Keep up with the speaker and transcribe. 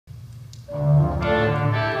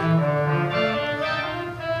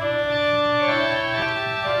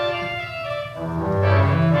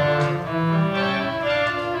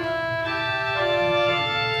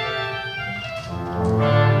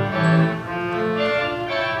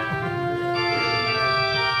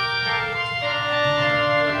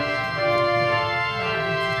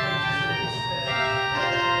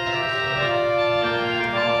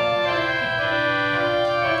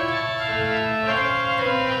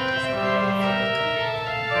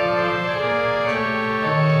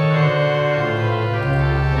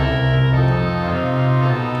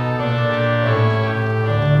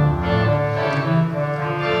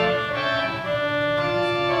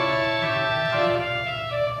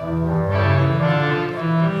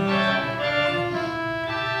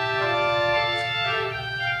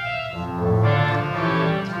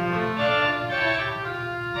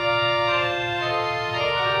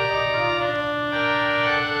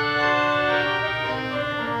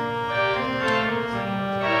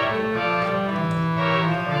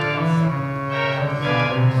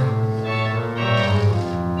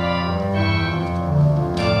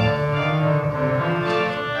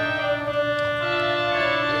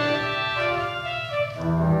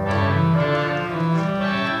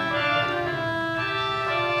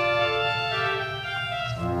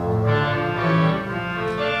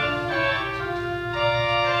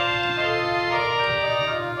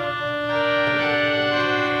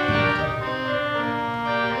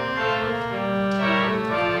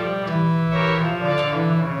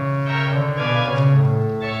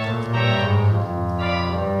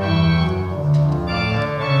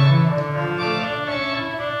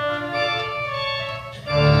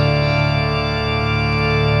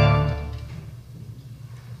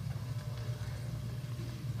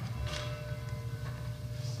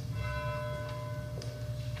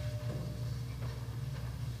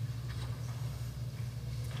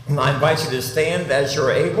And I invite you to stand as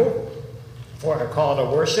you're able for our call to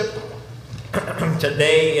worship.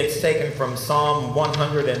 Today it's taken from Psalm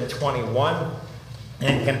 121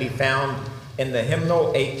 and can be found in the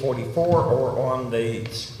hymnal 844 or on the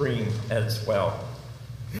screen as well.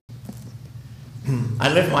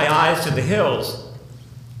 I lift my eyes to the hills.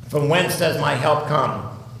 From whence does my help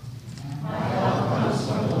come? My help comes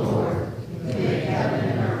from the Lord, who made heaven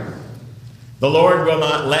and earth. The Lord will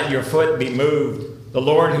not let your foot be moved. The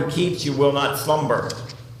Lord who keeps you will not slumber.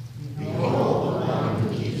 Behold, the one who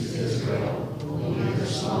keeps Israel will neither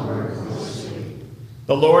slumber nor sleep.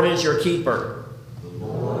 The Lord is your keeper. The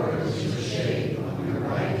Lord is your shade on your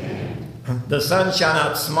right hand. The sun shall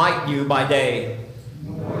not smite you by day.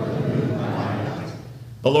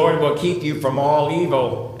 The Lord will keep you from all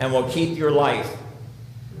evil and will keep your life.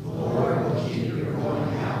 The Lord will keep your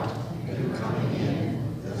going out and your coming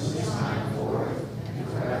in from this time forth and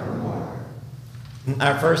forevermore.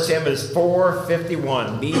 Our first hymn is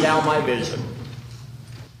 451, Be Thou My Vision.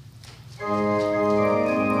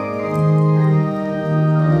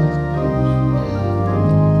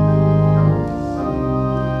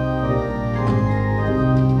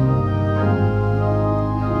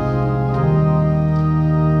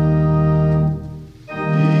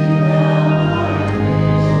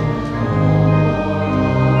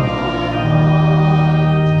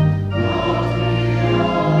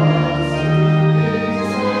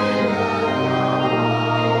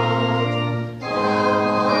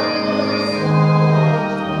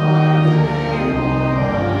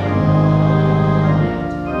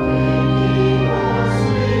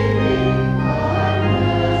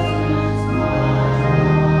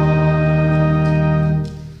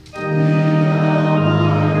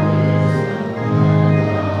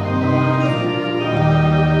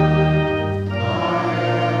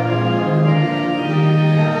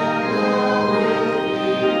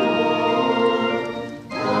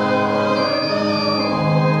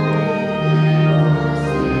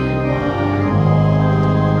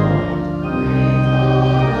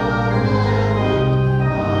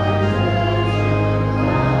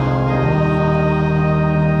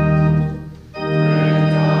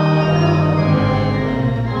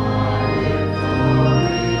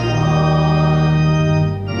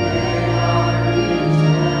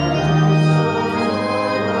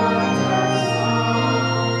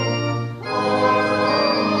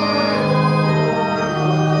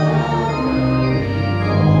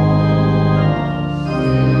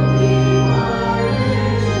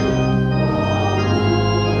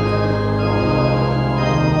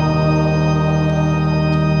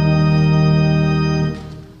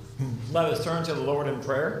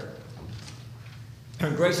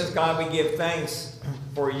 Gracious God, we give thanks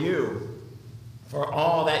for you, for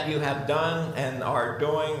all that you have done and are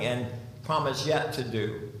doing and promise yet to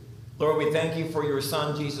do. Lord, we thank you for your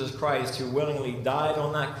Son, Jesus Christ, who willingly died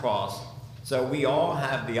on that cross, so we all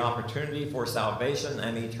have the opportunity for salvation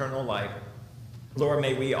and eternal life. Lord,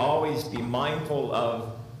 may we always be mindful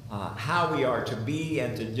of how we are to be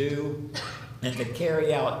and to do and to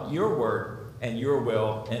carry out your word and your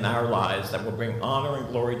will in our lives that will bring honor and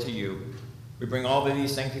glory to you. We bring all of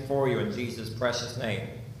these things before you in Jesus' precious name.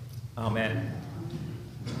 Amen.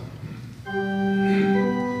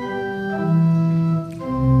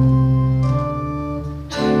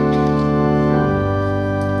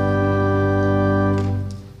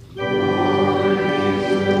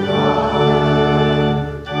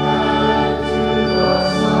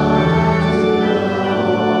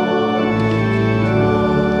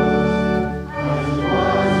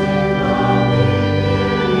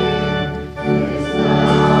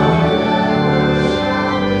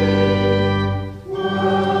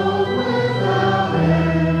 World without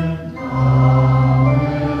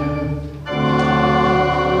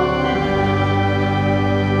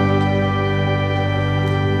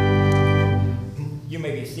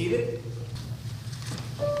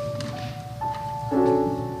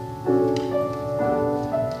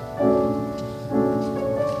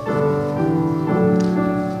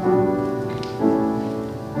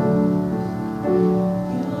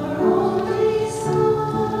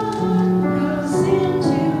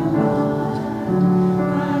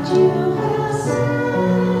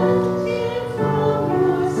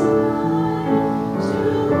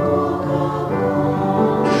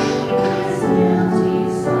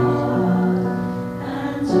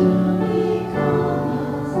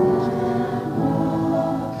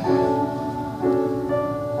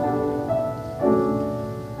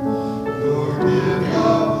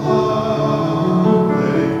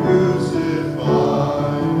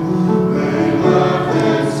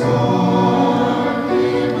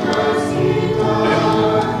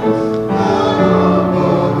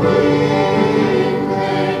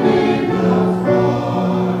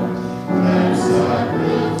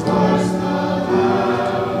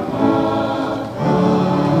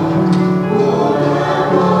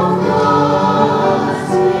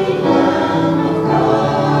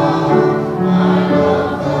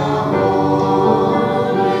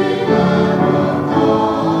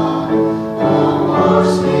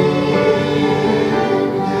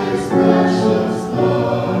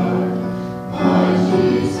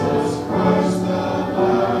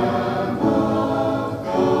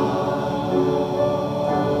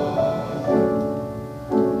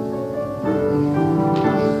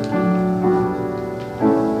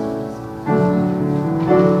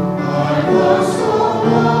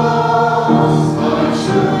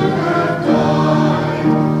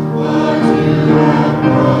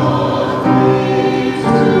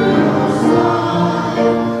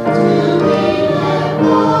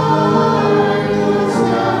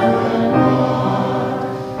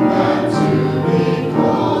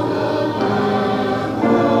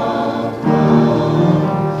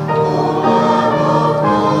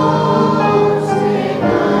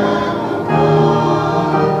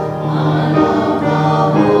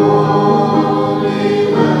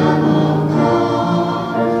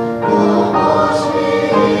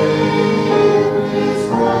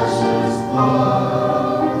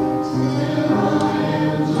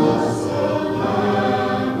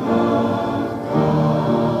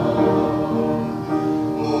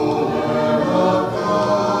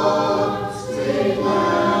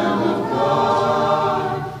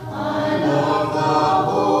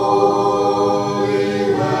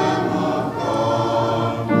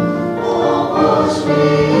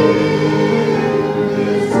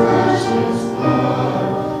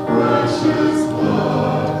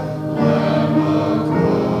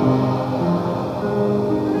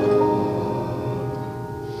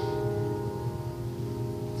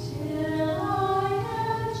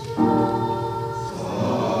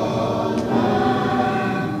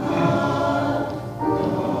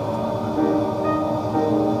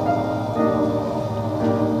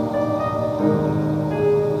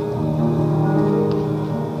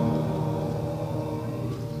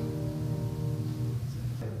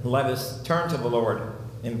let us turn to the Lord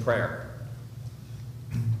in prayer.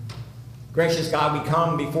 Gracious God, we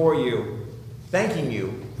come before you, thanking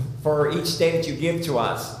you for each day that you give to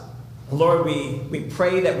us. Lord, we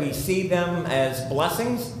pray that we see them as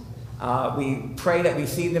blessings. We pray that we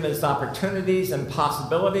see them as opportunities and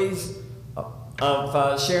possibilities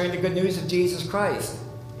of sharing the good news of Jesus Christ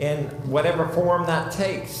in whatever form that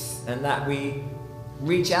takes, and that we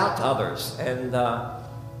reach out to others and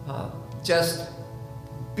just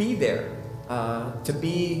be there to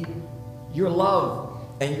be your love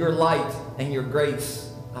and your light and your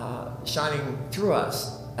grace shining through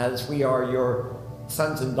us as we are your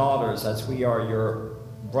sons and daughters, as we are your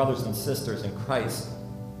brothers and sisters in Christ.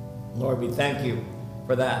 Lord, we thank you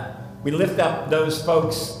for that. We lift up those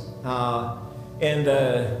folks in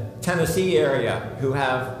the Tennessee area who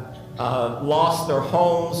have lost their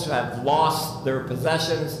homes, who have lost their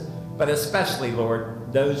possessions, but especially,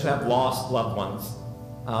 Lord, those who have lost loved ones.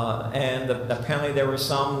 And apparently there were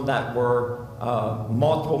some that were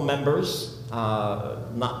multiple members,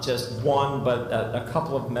 not just one, but a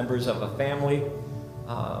couple of members of a family.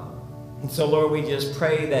 And so, Lord, we just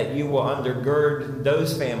pray that you will undergird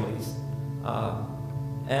those families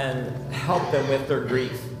and help them with their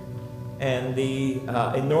grief and the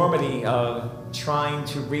enormity of trying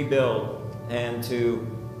to rebuild and to,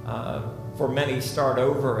 for many, start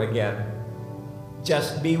over again.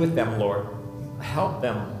 Just be with them, Lord. Help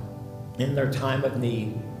them in their time of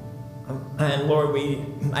need. And Lord,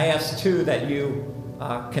 I ask too that you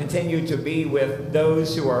continue to be with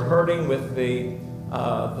those who are hurting, with the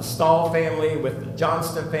Stahl family, with the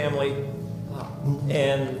Johnston family,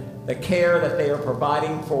 and the care that they are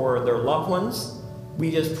providing for their loved ones. We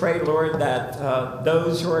just pray, Lord, that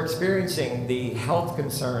those who are experiencing the health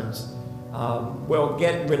concerns will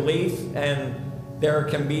get relief, and there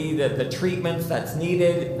can be the treatments that's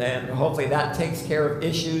needed, and hopefully that takes care of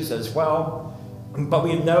issues as well. But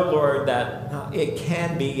we know, Lord, that it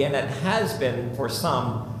can be, and it has been for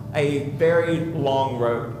some, a very long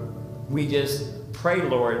road. We just pray,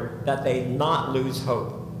 Lord, that they not lose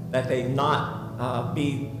hope, that they not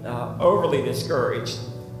be overly discouraged,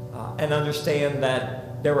 and understand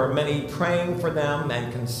that there are many praying for them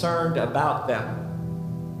and concerned about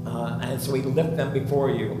them. And so we lift them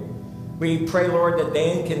before you. We pray, Lord, that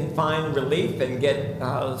Dan can find relief and get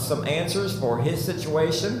some answers for his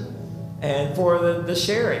situation and for the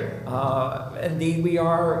sharing. Indeed, we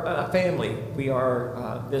are a family. We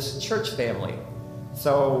are this church family.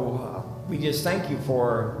 So we just thank you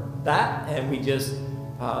for that, and we just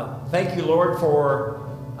thank you, Lord, for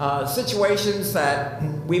situations that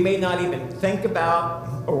we may not even think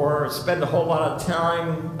about or spend a whole lot of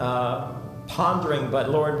time pondering,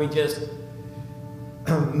 but Lord, we just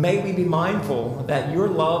may we be mindful that your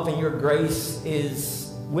love and your grace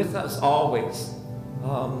is with us always.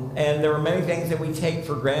 And there are many things that we take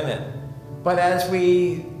for granted. But as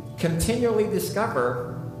we continually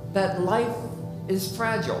discover that life is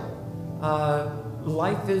fragile,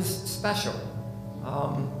 life is special.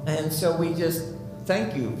 And so we just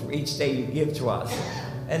thank you for each day you give to us.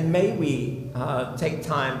 And may we take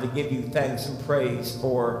time to give you thanks and praise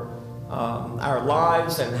for our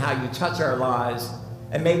lives and how you touch our lives.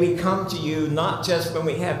 And may we come to you not just when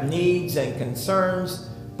we have needs and concerns,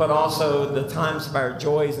 but also the times of our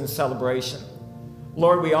joys and celebration.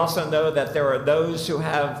 Lord, we also know that there are those who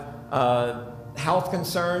have health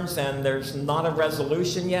concerns and there's not a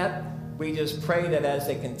resolution yet. We just pray that as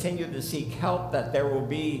they continue to seek help, that there will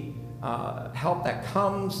be help that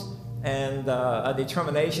comes and a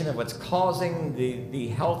determination of what's causing the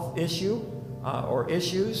health issue or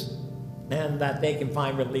issues, and that they can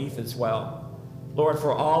find relief as well. Lord,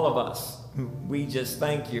 for all of us, we just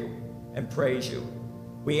thank you and praise you.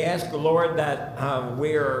 We ask, Lord, that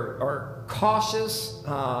we are cautious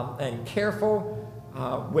and careful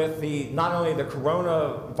with not only the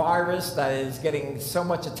coronavirus that is getting so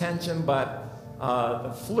much attention, but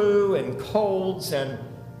the flu and colds and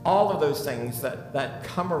all of those things that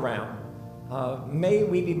come around. May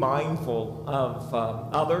we be mindful of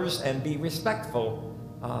others and be respectful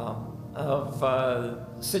of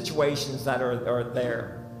situations that are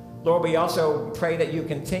there. Lord, we also pray that you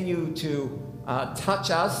continue to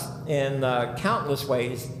touch us in countless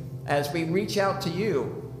ways as we reach out to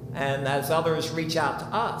you and as others reach out to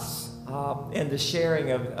us in the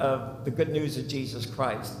sharing of the good news of Jesus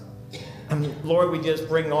Christ. Lord, we just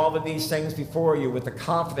bring all of these things before you with the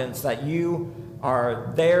confidence that you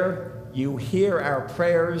are there, you hear our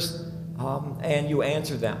prayers, and you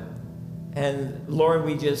answer them. And Lord,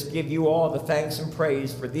 we just give you all the thanks and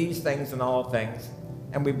praise for these things and all things.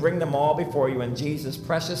 And we bring them all before you in Jesus'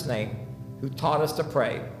 precious name, who taught us to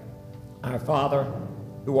pray. Our Father,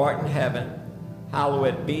 who art in heaven,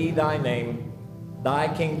 hallowed be thy name. Thy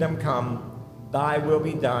kingdom come, thy will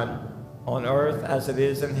be done, on earth as it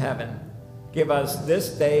is in heaven. Give us this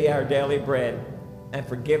day our daily bread, and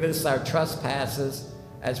forgive us our trespasses,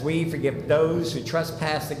 as we forgive those who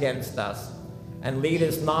trespass against us. And lead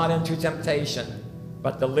us not into temptation,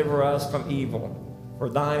 but deliver us from evil. For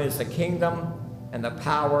thine is the kingdom, and the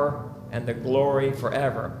power, and the glory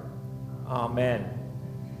forever. Amen.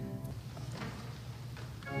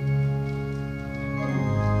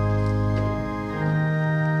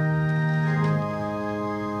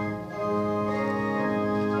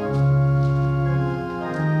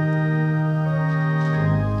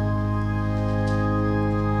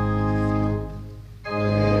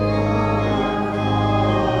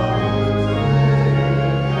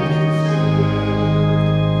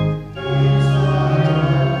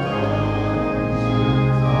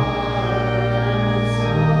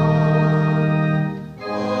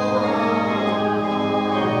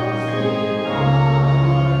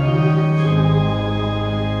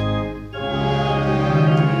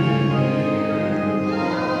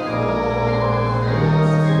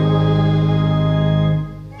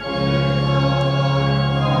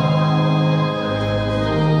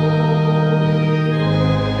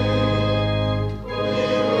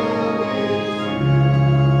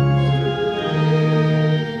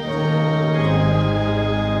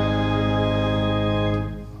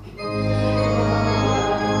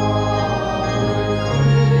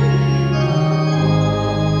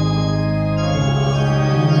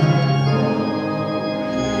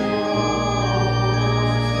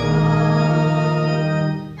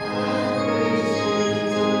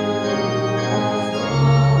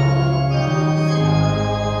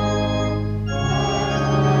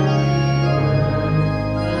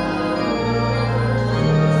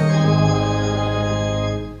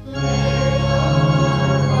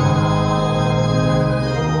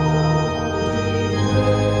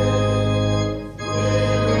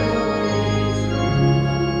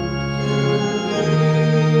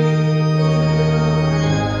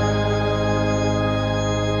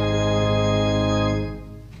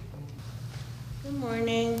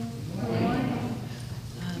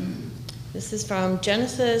 This is from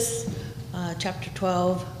Genesis chapter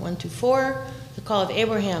 12, 1-4, the call of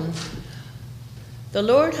Abraham. The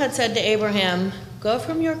Lord had said to Abraham, "Go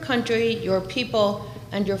from your country, your people,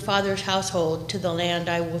 and your father's household to the land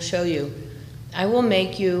I will show you. I will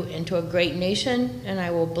make you into a great nation, and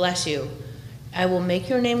I will bless you. I will make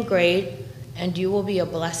your name great, and you will be a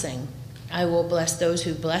blessing. I will bless those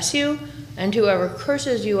who bless you, and whoever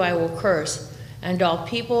curses you I will curse, and all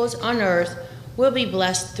peoples on earth will be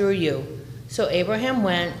blessed through you." So Abraham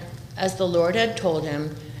went as the Lord had told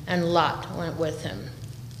him, and Lot went with him.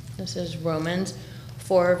 This is Romans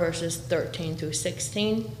 4, verses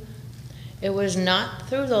 13-16. It was not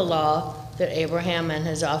through the law that Abraham and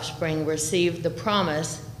his offspring received the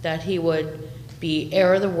promise that he would be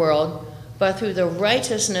heir of the world, but through the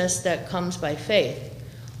righteousness that comes by faith.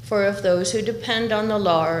 For if those who depend on the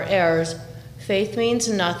law are heirs, faith means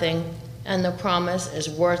nothing, and the promise is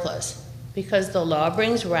worthless, because the law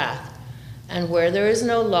brings wrath, and where there is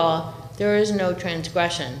no law, there is no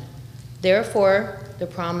transgression. Therefore, the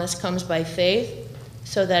promise comes by faith,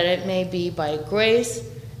 so that it may be by grace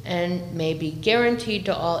and may be guaranteed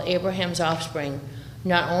to all Abraham's offspring,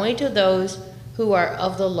 not only to those who are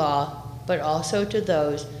of the law, but also to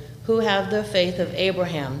those who have the faith of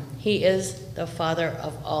Abraham. He is the father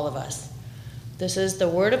of all of us. This is the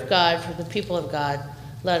word of God for the people of God.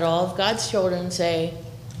 Let all of God's children say,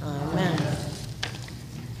 Amen.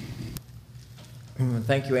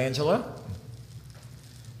 Thank you, Angela.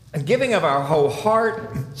 A giving of our whole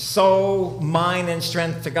heart, soul, mind, and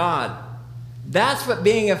strength to God. That's what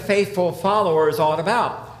being a faithful follower is all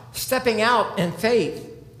about. Stepping out in faith.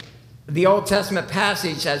 The Old Testament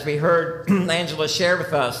passage, as we heard Angela share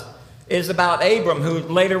with us, is about Abram, who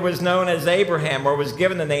later was known as Abraham, or was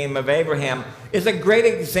given the name of Abraham, is a great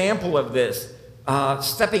example of this,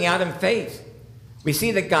 stepping out in faith. We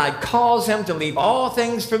see that God calls him to leave all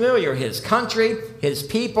things familiar, his country, his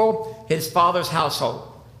people, his father's household,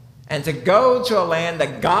 and to go to a land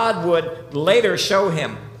that God would later show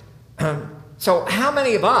him. So how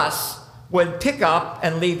many of us would pick up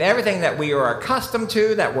and leave everything that we are accustomed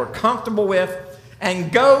to, that we're comfortable with,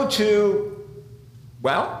 and go to,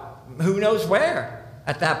 well, who knows where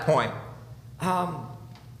at that point?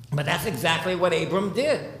 But that's exactly what Abram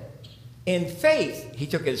did. In faith, he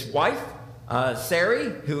took his wife, Sarai,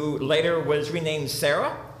 who later was renamed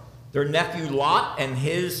Sarah, their nephew Lot and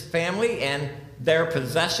his family and their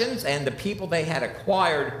possessions and the people they had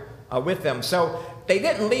acquired with them. So they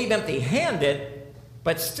didn't leave empty-handed,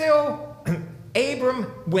 But still,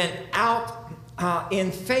 Abram went out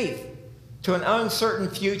in faith to an uncertain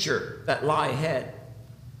future that lie ahead.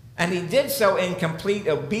 And he did so in complete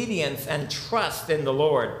obedience and trust in the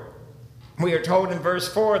Lord. We are told in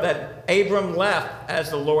verse 4 that Abram left as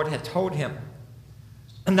the Lord had told him.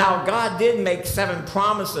 Now, God did make 7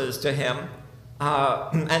 promises to him,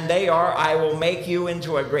 and they are, I will make you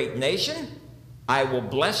into a great nation, I will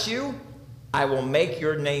bless you, I will make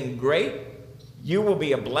your name great, you will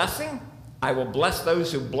be a blessing, I will bless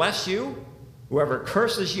those who bless you, whoever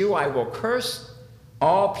curses you, I will curse,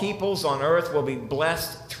 all peoples on earth will be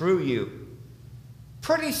blessed through you.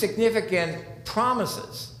 Pretty significant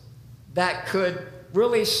promises that could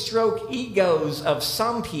really stroke egos of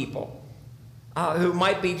some people who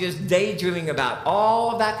might be just daydreaming about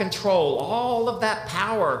all of that control, all of that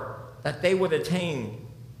power that they would attain.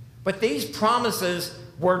 But these promises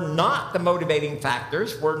were not the motivating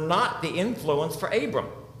factors, were not the influence for Abram.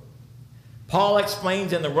 Paul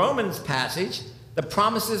explains in the Romans passage the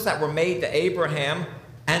promises that were made to Abraham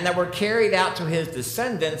and that were carried out to his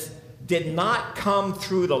descendants did not come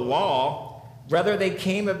through the law, rather they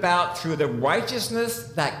came about through the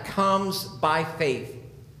righteousness that comes by faith.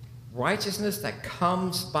 Righteousness that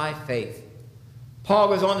comes by faith. Paul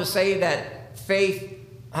goes on to say that faith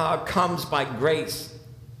comes by grace.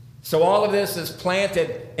 So all of this is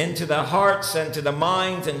planted into the hearts and to the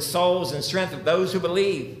minds and souls and strength of those who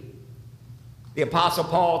believe. The Apostle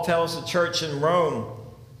Paul tells the church in Rome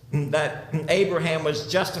that Abraham was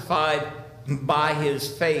justified by his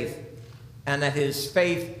faith and that his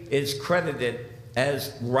faith is credited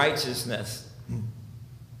as righteousness.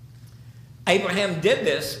 Abraham did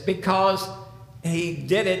this because he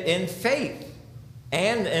did it in faith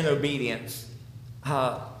and in obedience,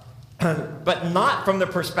 but not from the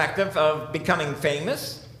perspective of becoming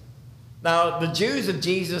famous. Now, the Jews of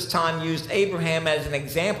Jesus' time used Abraham as an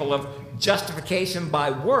example of justification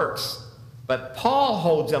by works, but Paul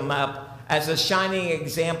holds him up as a shining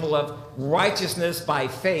example of righteousness by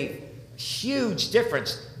faith. Huge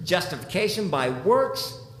difference. Justification by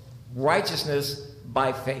works, righteousness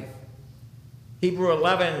by faith. Hebrews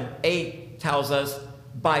 11:8 tells us,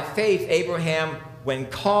 by faith Abraham, when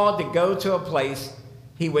called to go to a place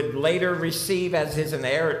he would later receive as his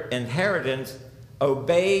inheritance,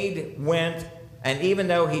 obeyed, went, and even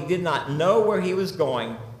though he did not know where he was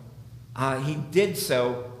going, he did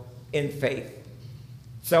so in faith.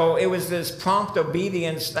 So it was this prompt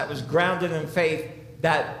obedience that was grounded in faith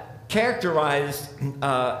that characterized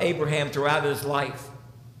Abraham throughout his life.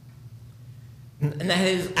 And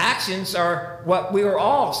his actions are what we are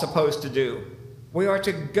all supposed to do. We are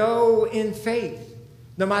to go in faith,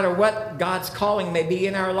 no matter what God's calling may be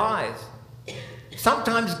in our lives.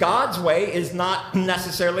 Sometimes God's way is not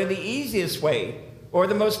necessarily the easiest way or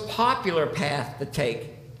the most popular path to take.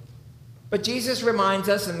 But Jesus reminds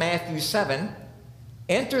us in Matthew 7,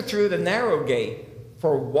 enter through the narrow gate,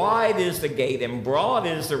 for wide is the gate and broad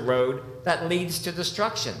is the road that leads to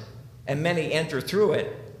destruction, and many enter through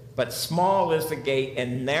it. But small is the gate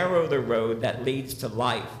and narrow the road that leads to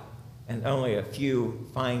life, and only a few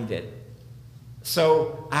find it.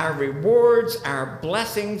 So our rewards, our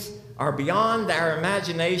blessings are beyond our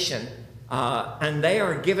imagination, and they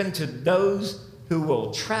are given to those who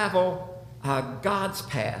will travel God's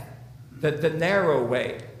path, the narrow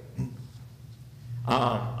way.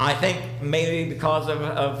 I think maybe because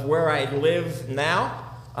of where I live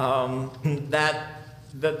now, that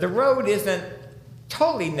the road isn't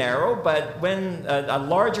totally narrow, but when a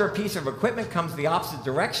larger piece of equipment comes the opposite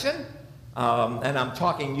direction, and I'm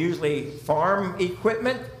talking usually farm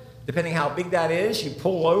equipment, depending how big that is, you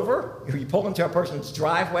pull over, you pull into a person's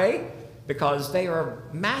driveway, because they are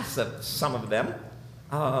massive, some of them.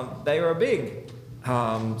 They are big.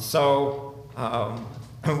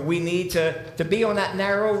 We need to be on that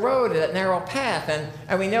narrow road, that narrow path.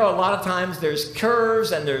 And we know a lot of times there's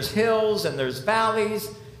curves, and there's hills, and there's valleys,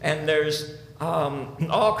 and there's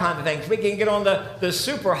all kinds of things. We can get on the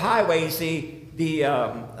super highways, the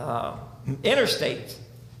interstates,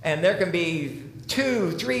 and there can be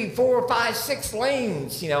 2, 3, 4, 5, 6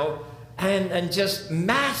 lanes, and just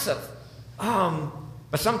massive.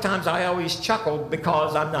 But sometimes I always chuckle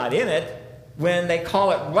because I'm not in it when they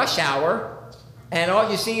call it rush hour, and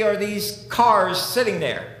all you see are these cars sitting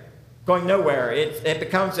there going nowhere. It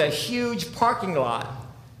becomes a huge parking lot.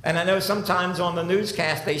 And I know sometimes on the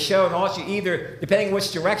newscast they show, and also either, depending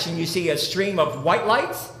which direction, you see a stream of white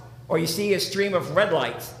lights or you see a stream of red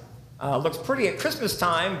lights. Looks pretty at Christmas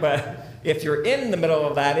time, but if you're in the middle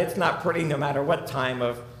of that, it's not pretty no matter what time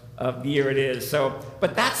of year it is.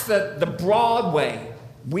 But that's the broad way.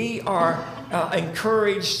 We are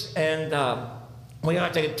encouraged and We are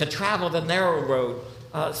to travel the narrow road.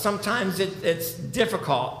 Sometimes it's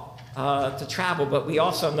difficult to travel, but we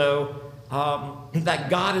also know that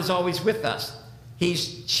God is always with us.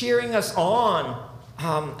 He's cheering us on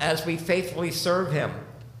as we faithfully serve him.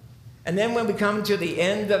 And then when we come to the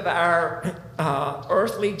end of our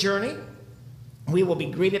earthly journey, we will be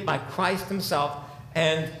greeted by Christ himself.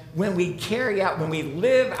 And when we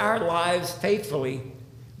live our lives faithfully,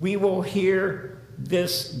 we will hear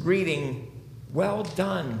this greeting, "Well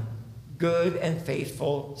done, good and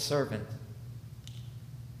faithful servant."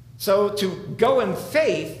 So to go in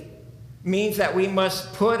faith means that we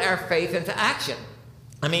must put our faith into action.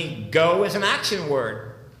 I mean, go is an action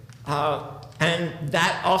word. And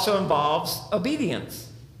that also involves obedience.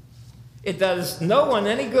 It does no one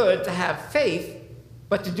any good to have faith,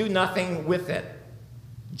 but to do nothing with it.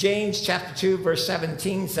 James chapter 2, verse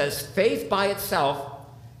 17 says, "Faith by itself,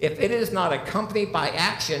 if it is not accompanied by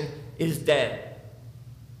action, is dead."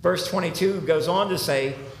 Verse 22 goes on to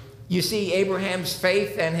say, "You see, Abraham's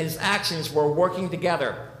faith and his actions were working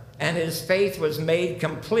together, and his faith was made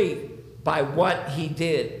complete by what he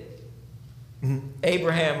did."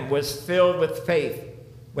 Abraham was filled with faith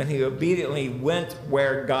when he obediently went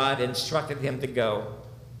where God instructed him to go.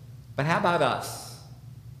 But how about us?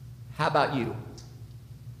 How about you?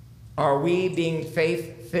 Are we being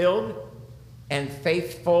faith-filled and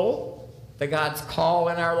faithful to God's call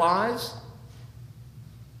in our lives?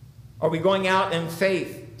 Are we going out in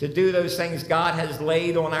faith to do those things God has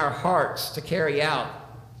laid on our hearts to carry out?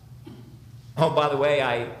 Oh, by the way,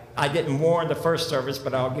 I didn't warn the first service,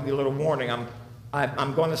 but I'll give you a little warning.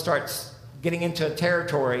 I'm going to start getting into a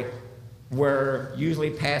territory where usually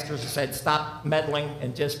pastors have said, "Stop meddling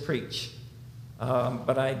and just preach."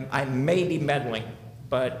 But I may be meddling,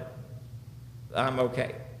 but I'm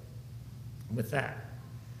okay with that.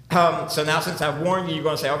 So now since I've warned you, you're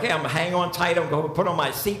going to say, "Okay, I'm going to hang on tight. I'm going to put on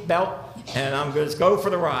my seat belt, and I'm going to go for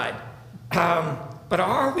the ride." But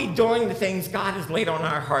are we doing the things God has laid on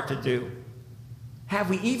our heart to do? Have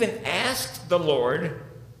we even asked the Lord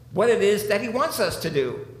what it is that he wants us to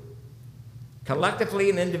do? Collectively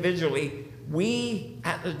and individually, we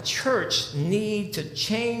at the church need to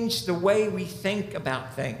change the way we think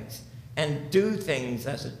about things and do things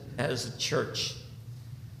as a church.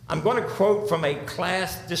 I'm going to quote from a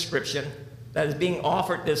class description that is being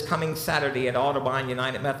offered this coming Saturday at Audubon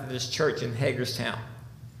United Methodist Church in Hagerstown.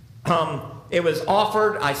 It was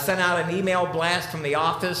offered. I sent out an email blast from the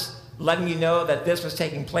office letting you know that this was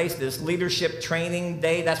taking place, this leadership training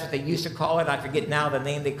day. That's what they used to call it. I forget now the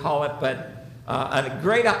name they call it, but a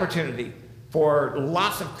great opportunity for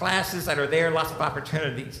lots of classes that are there, lots of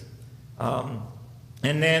opportunities. And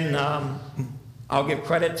then I'll give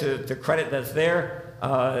credit to credit that's there.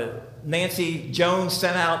 Nancy Jones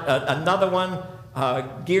sent out another one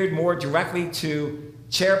geared more directly to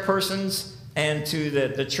chairpersons and to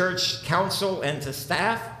the church council and to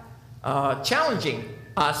staff, challenging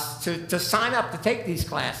us to sign up to take these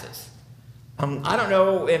classes. I don't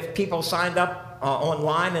know if people signed up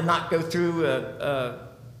online and not go through a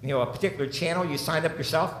particular channel. You signed up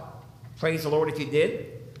yourself. Praise the Lord if you did.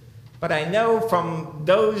 But I know from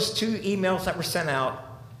those 2 emails that were sent out,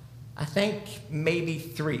 I think maybe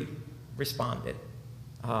 3 responded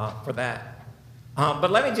for that.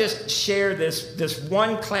 But let me just share this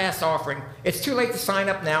one class offering. It's too late to sign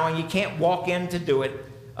up now, and you can't walk in to do it.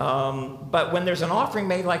 But when there's an offering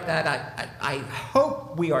made like that, I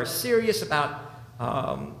hope we are serious about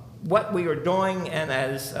what we are doing, and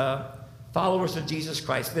as followers of Jesus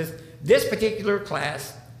Christ. This particular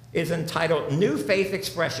class is entitled New Faith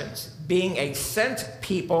Expressions, Being a Sent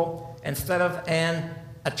People Instead of an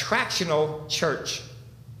Attractional Church.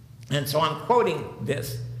 And so I'm quoting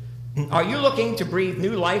this. Are you looking to breathe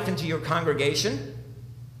new life into your congregation?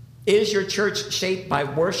 Is your church shaped by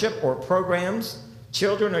worship or programs,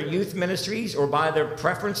 children or youth ministries, or by the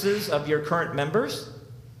preferences of your current members?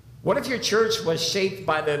 What if your church was shaped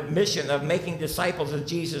by the mission of making disciples of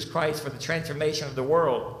Jesus Christ for the transformation of the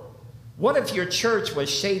world? What if your church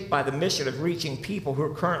was shaped by the mission of reaching people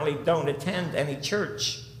who currently don't attend any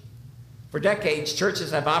church? For decades,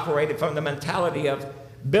 churches have operated from the mentality of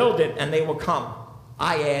build it and they will come.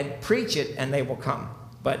 I add, preach it and they will come.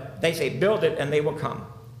 But they say build it and they will come.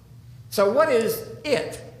 So what is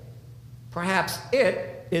it? Perhaps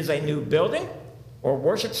it is a new building or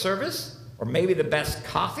worship service, or maybe the best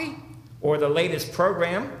coffee or the latest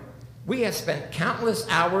program. We have spent countless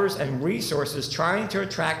hours and resources trying to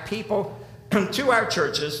attract people to our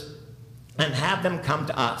churches and have them come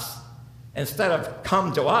to us. Instead of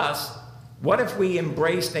come to us, what if we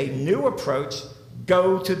embraced a new approach,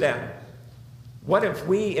 go to them? What if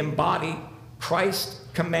we embody Christ's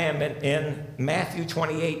commandment in Matthew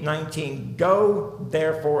 28:19, "Go,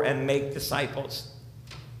 therefore, and make disciples."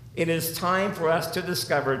 It is time for us to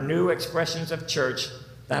discover new expressions of church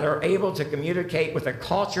that are able to communicate with a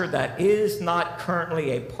culture that is not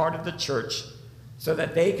currently a part of the church, so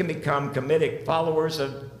that they can become committed followers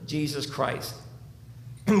of Jesus Christ.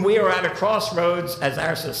 We are at a crossroads as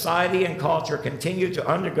our society and culture continue to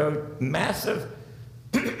undergo massive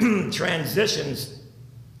transitions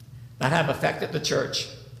that have affected the church.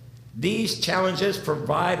 These challenges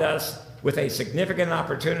provide us with a significant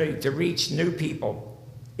opportunity to reach new people.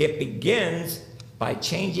 It begins by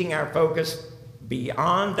changing our focus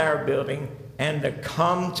beyond our building and the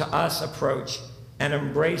come to us approach, and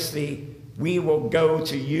embrace the "we will go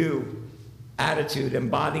to you" attitude,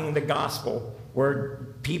 embodying the gospel where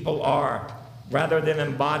people are, rather than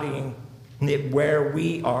embodying it where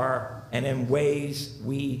we are and in ways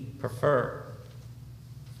we prefer.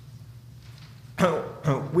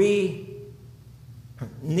 We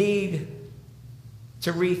need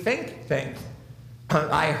to rethink things.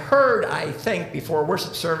 I think, before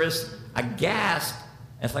worship service, a gasp,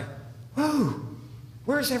 and it's like, whoa,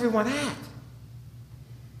 where's everyone at?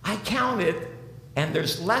 I counted, and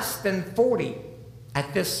there's less than 40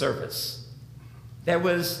 at this service. There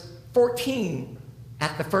was 14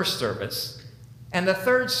 at the first service, and the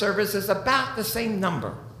third service is about the same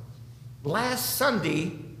number. Last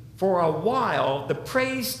Sunday, for a while, the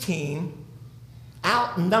praise team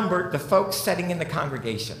outnumbered the folks sitting in the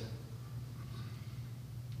congregation.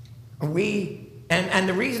 And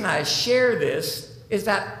the reason I share this is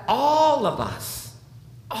that all of us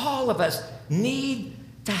need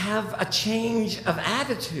to have a change of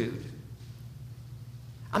attitude.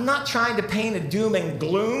 I'm not trying to paint a doom and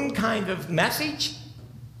gloom kind of message.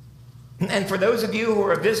 And for those of you who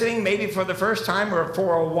are visiting, maybe for the first time or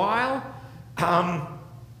for a while,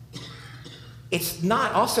 it's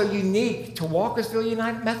not also unique to Walkersville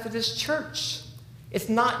United Methodist Church. It's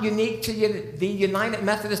not unique to the United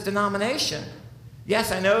Methodist denomination.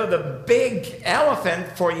 Yes, I know the big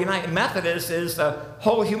elephant for United Methodist is the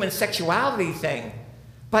whole human sexuality thing.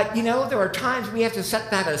 But, you know, there are times we have to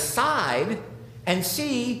set that aside and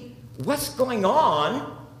see what's going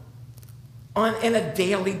on in a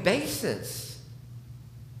daily basis.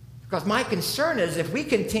 Because my concern is if we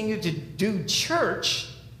continue to do church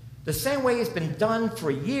the same way it's been done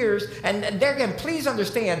for years, and there again, please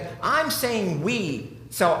understand, I'm saying we,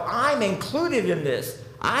 so I'm included in this.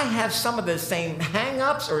 I have some of the same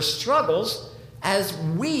hang-ups or struggles as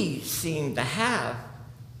we seem to have.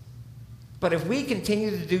 But if we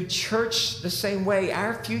continue to do church the same way,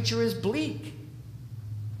 our future is bleak.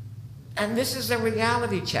 And this is a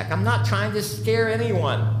reality check. I'm not trying to scare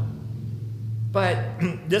anyone. But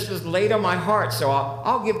this was laid on my heart, so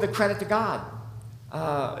I'll give the credit to God.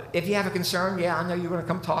 If you have a concern, yeah, I know you're going to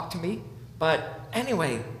come talk to me. But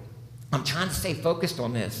anyway, I'm trying to stay focused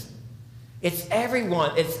on this. It's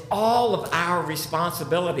everyone. It's all of our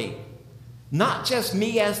responsibility. Not just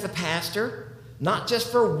me as the pastor, not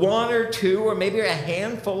just for one or two or maybe a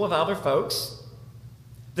handful of other folks.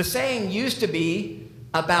 The saying used to be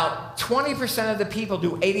about 20% of the people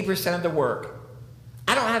do 80% of the work.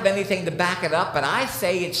 I don't have anything to back it up, but I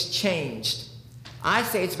say it's changed. I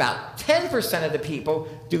say it's about 10% of the people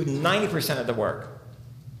do 90% of the work.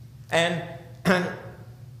 And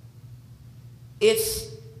it's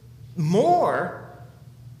more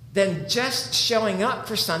than just showing up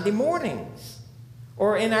for Sunday mornings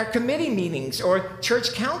or in our committee meetings or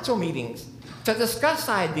church council meetings to discuss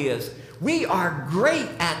ideas. We are great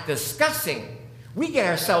at discussing. We get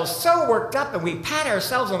ourselves so worked up and we pat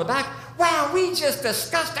ourselves on the back. Wow, we just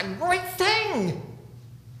discussed a great thing.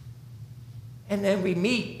 And then we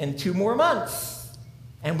meet in 2 more months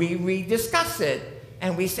and we rediscuss it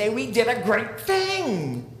and we say we did a great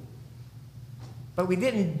thing. But we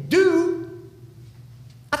didn't do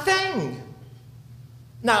a thing.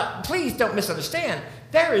 Now, please don't misunderstand.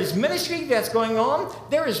 There is ministry that's going on.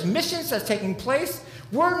 There is missions that's taking place.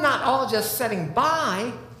 We're not all just sitting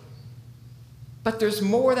by, but there's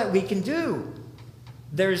more that we can do.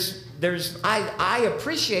 I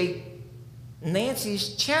appreciate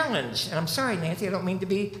Nancy's challenge. And I'm sorry, Nancy, I don't mean to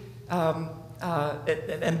be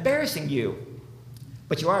embarrassing you.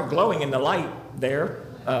 But you are glowing in the light there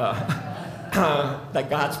that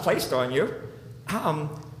God's placed on you.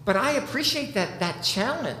 But I appreciate that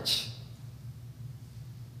challenge.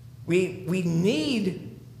 We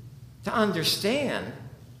need to understand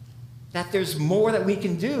that there's more that we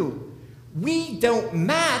can do. We don't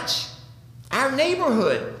match our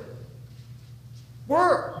neighborhood.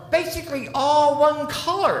 We're basically all one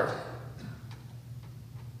color.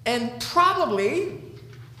 And probably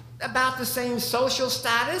about the same social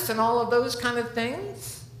status and all of those kind of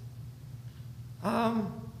things.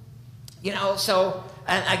 So,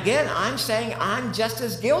 and again, I'm saying I'm just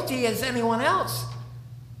as guilty as anyone else.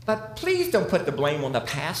 But please don't put the blame on the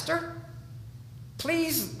pastor.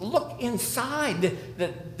 Please look inside.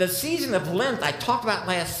 The season of Lent I talked about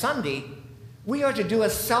last Sunday, we are to do a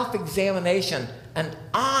self-examination, an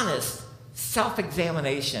honest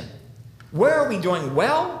self-examination. Where are we doing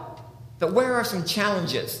well? But where are some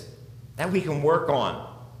challenges that we can work on?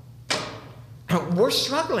 We're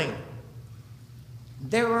struggling.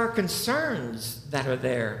 There are concerns that are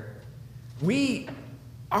there. We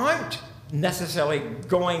aren't necessarily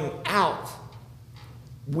going out.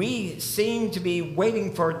 We seem to be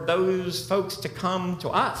waiting for those folks to come to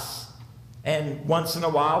us. And once in a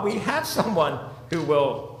while, we have someone who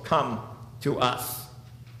will come to us.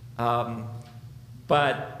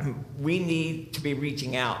 But we need to be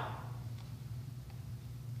reaching out.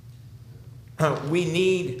 We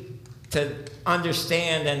need to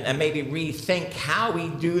understand and maybe rethink how we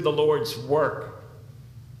do the Lord's work.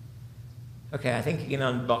 Okay, I think you can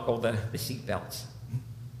unbuckle the seatbelts.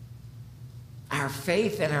 Our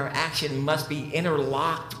faith and our action must be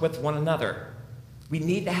interlocked with one another. We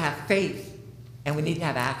need to have faith and we need to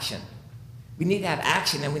have action. We need to have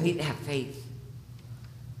action and we need to have faith.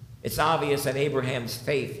 It's obvious that Abraham's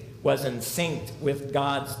faith was in sync with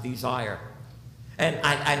God's desire. And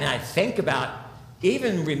I think about,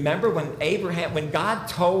 even remember when God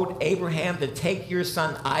told Abraham to take your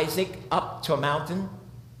son Isaac up to a mountain,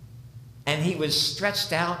 and he was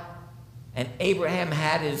stretched out, and Abraham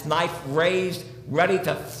had his knife raised, ready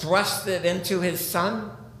to thrust it into his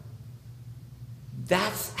son.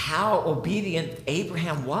 That's how obedient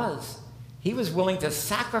Abraham was. He was willing to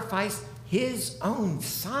sacrifice his own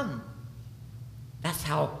son. That's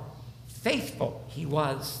how faithful he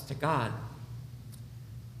was to God.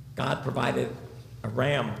 God provided a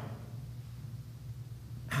ram.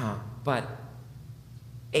 But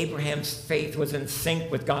Abraham's faith was in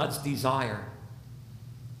sync with God's desire.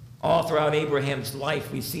 All throughout Abraham's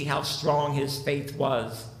life, we see how strong his faith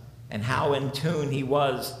was and how in tune he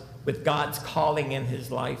was with God's calling in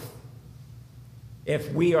his life.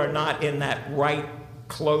 If we are not in that right,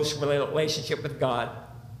 close relationship with God,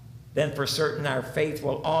 then for certain our faith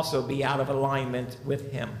will also be out of alignment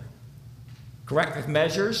with him. Corrective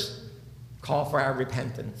measures call for our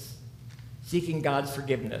repentance, seeking God's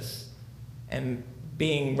forgiveness, and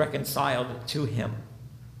being reconciled to him.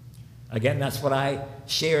 Again, that's what I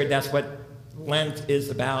shared. That's what Lent is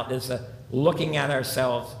about, is looking at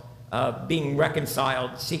ourselves, being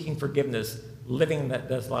reconciled, seeking forgiveness, living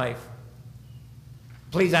this life.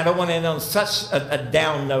 Please, I don't want to end on such a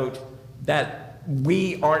down note that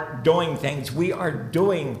we aren't doing things. We are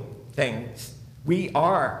doing things. We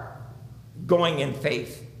are going in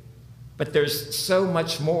faith. But there's so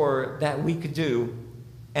much more that we could do,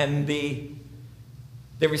 and the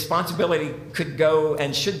responsibility could go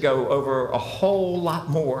and should go over a whole lot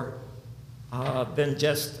more than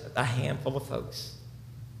just a handful of folks.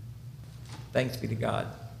 Thanks be to God.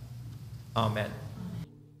 Amen.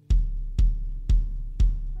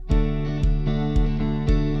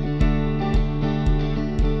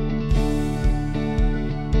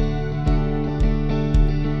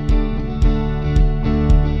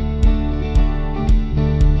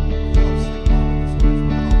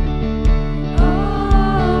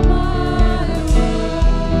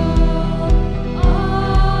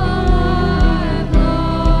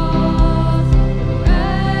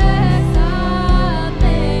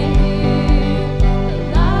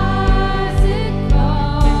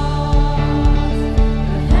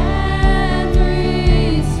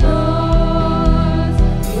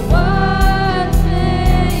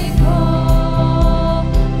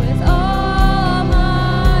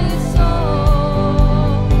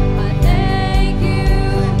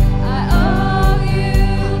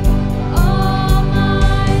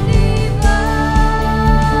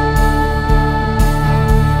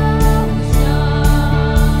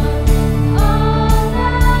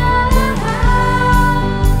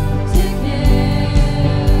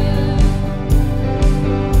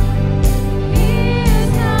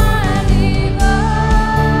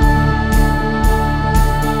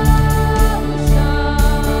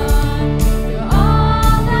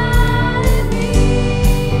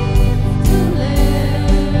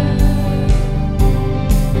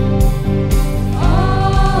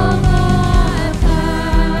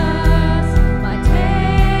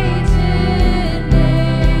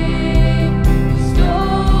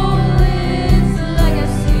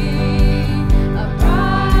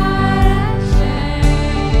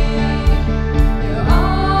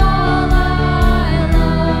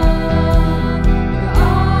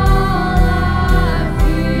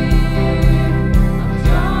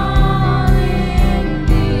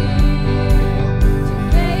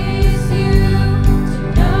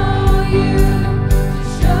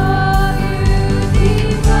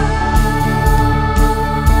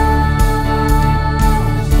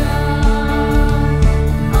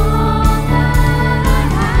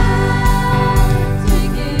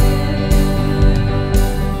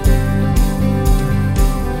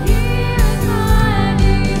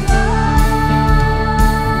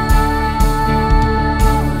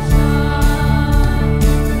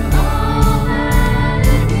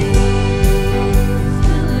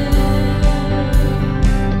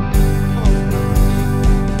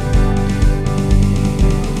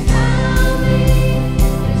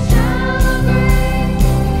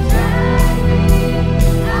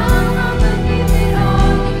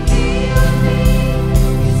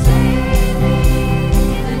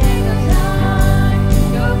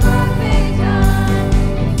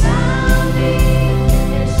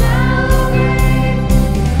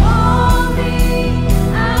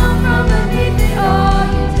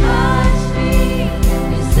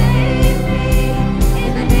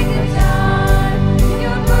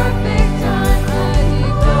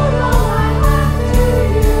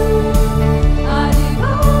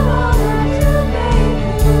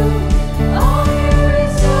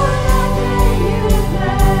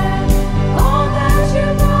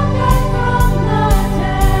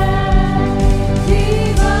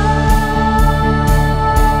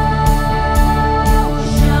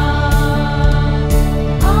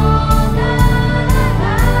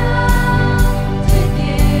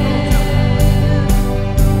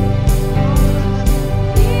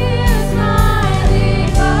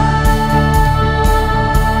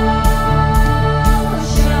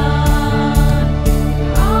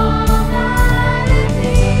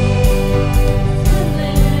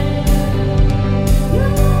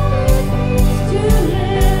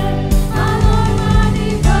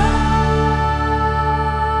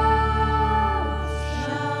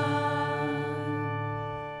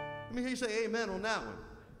 say amen on that one?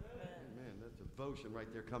 Amen. That's devotion right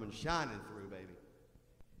there coming shining through, baby.